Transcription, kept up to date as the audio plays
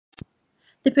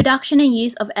The production and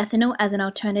use of ethanol as an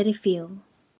alternative fuel.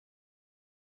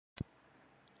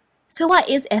 So what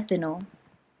is ethanol?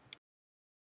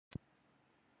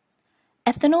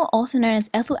 Ethanol, also known as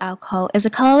ethyl alcohol, is a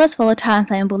colorless, volatile, and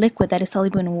flammable liquid that is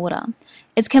soluble in water.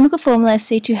 Its chemical formula is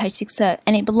C2H6O,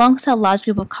 and it belongs to a large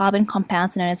group of carbon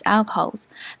compounds known as alcohols,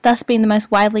 thus being the most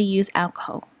widely used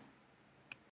alcohol.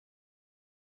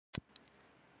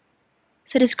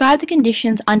 So describe the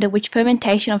conditions under which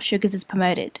fermentation of sugars is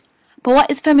promoted. But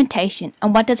what is fermentation,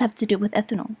 and what does it have to do with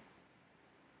ethanol?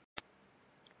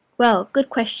 Well, good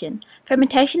question.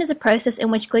 Fermentation is a process in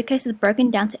which glucose is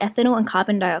broken down to ethanol and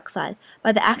carbon dioxide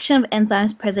by the action of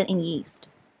enzymes present in yeast.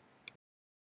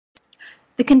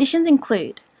 The conditions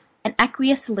include an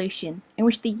aqueous solution, in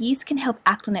which the yeast can help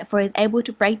act on it for it is able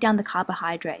to break down the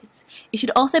carbohydrates. It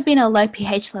should also be in a low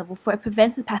pH level for it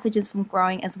prevents the pathogens from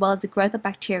growing as well as the growth of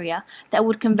bacteria that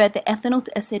would convert the ethanol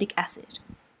to acetic acid.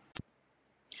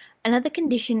 Another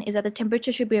condition is that the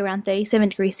temperature should be around 37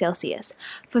 degrees Celsius.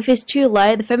 For if it's too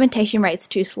low, the fermentation rate is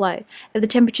too slow. If the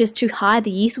temperature is too high,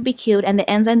 the yeast will be killed and the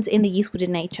enzymes in the yeast will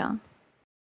denature.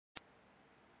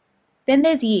 Then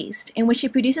there's yeast, in which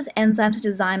it produces enzymes such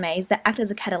as zymase that act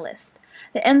as a catalyst.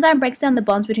 The enzyme breaks down the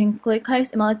bonds between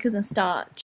glucose molecules and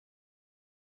starch.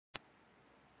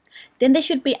 Then there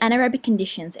should be anaerobic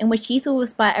conditions, in which yeast will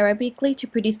respire aerobically to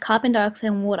produce carbon dioxide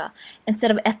and water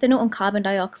instead of ethanol and carbon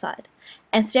dioxide.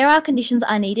 And sterile conditions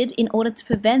are needed in order to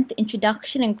prevent the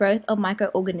introduction and growth of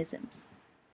microorganisms.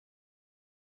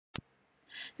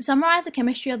 To summarize the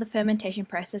chemistry of the fermentation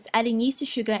process, adding yeast to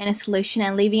sugar in a solution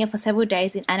and leaving it for several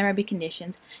days in anaerobic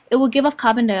conditions, it will give off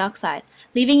carbon dioxide,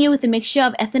 leaving you with a mixture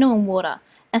of ethanol and water.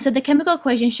 And so the chemical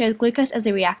equation shows glucose as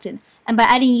a reactant, and by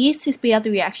adding yeast to speed up the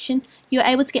reaction, you are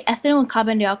able to get ethanol and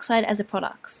carbon dioxide as the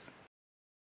products.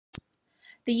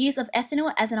 The use of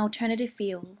ethanol as an alternative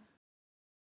fuel.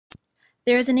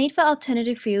 There is a need for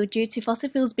alternative fuel due to fossil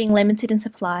fuels being limited in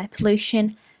supply,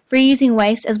 pollution, reusing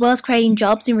waste, as well as creating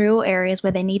jobs in rural areas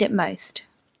where they need it most.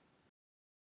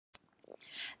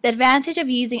 The advantage of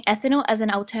using ethanol as an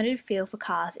alternative fuel for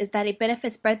cars is that it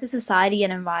benefits both the society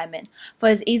and environment, for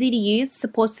it is easy to use,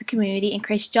 supports the community, and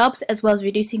creates jobs as well as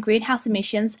reducing greenhouse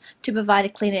emissions to provide a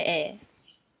cleaner air.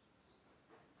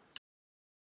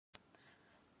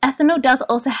 Ethanol does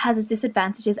also has its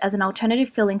disadvantages as an alternative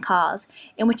fuel in cars,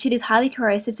 in which it is highly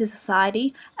corrosive to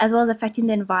society as well as affecting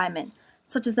the environment,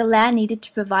 such as the land needed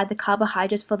to provide the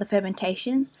carbohydrates for the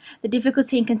fermentation, the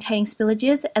difficulty in containing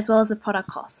spillages, as well as the product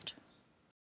cost.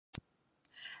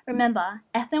 Remember,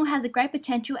 ethanol has a great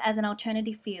potential as an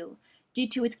alternative fuel due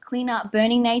to its cleaner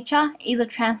burning nature, ease of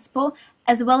transport,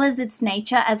 as well as its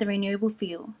nature as a renewable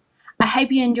fuel. I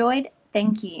hope you enjoyed.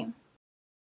 Thank you.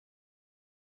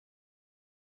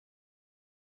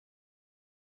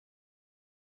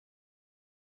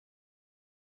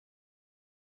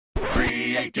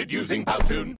 Created using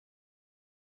Powtoon.